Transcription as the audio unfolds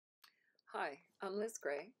Hi, I'm Liz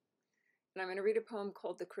Gray, and I'm going to read a poem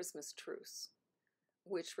called The Christmas Truce,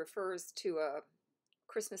 which refers to a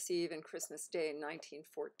Christmas Eve and Christmas Day in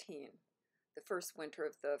 1914, the first winter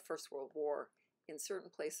of the First World War, in certain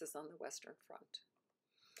places on the Western Front.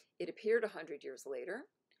 It appeared 100 years later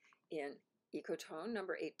in Ecotone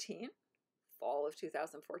number 18, fall of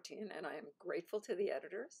 2014, and I am grateful to the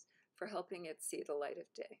editors for helping it see the light of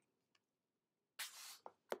day.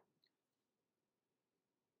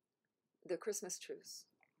 The Christmas Truce.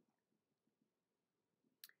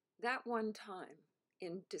 That one time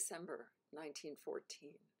in December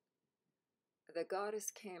 1914, the goddess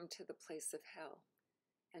came to the place of hell,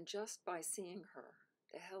 and just by seeing her,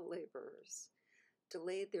 the hell laborers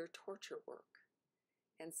delayed their torture work,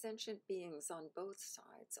 and sentient beings on both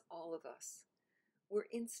sides, all of us, were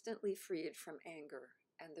instantly freed from anger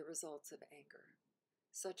and the results of anger,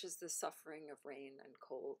 such as the suffering of rain and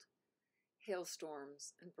cold,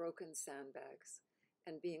 hailstorms and broken sandbags,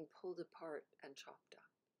 and being pulled apart and chopped up.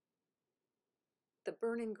 The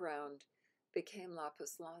burning ground became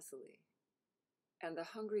lapis lazuli, and the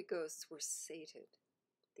hungry ghosts were sated.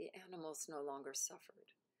 The animals no longer suffered.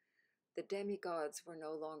 The demigods were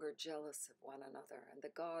no longer jealous of one another, and the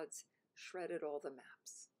gods shredded all the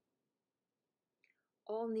maps.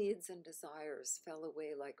 All needs and desires fell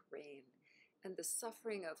away like rain, and the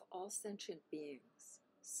suffering of all sentient beings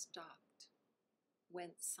stopped,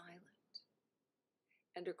 went silent.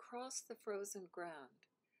 And across the frozen ground,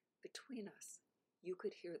 between us, you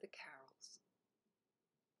could hear the carols.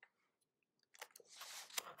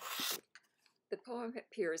 The poem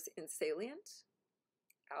appears in Salient,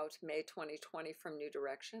 out May 2020 from New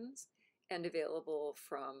Directions, and available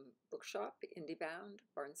from Bookshop, IndieBound,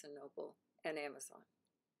 Barnes & Noble, and Amazon.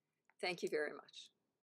 Thank you very much.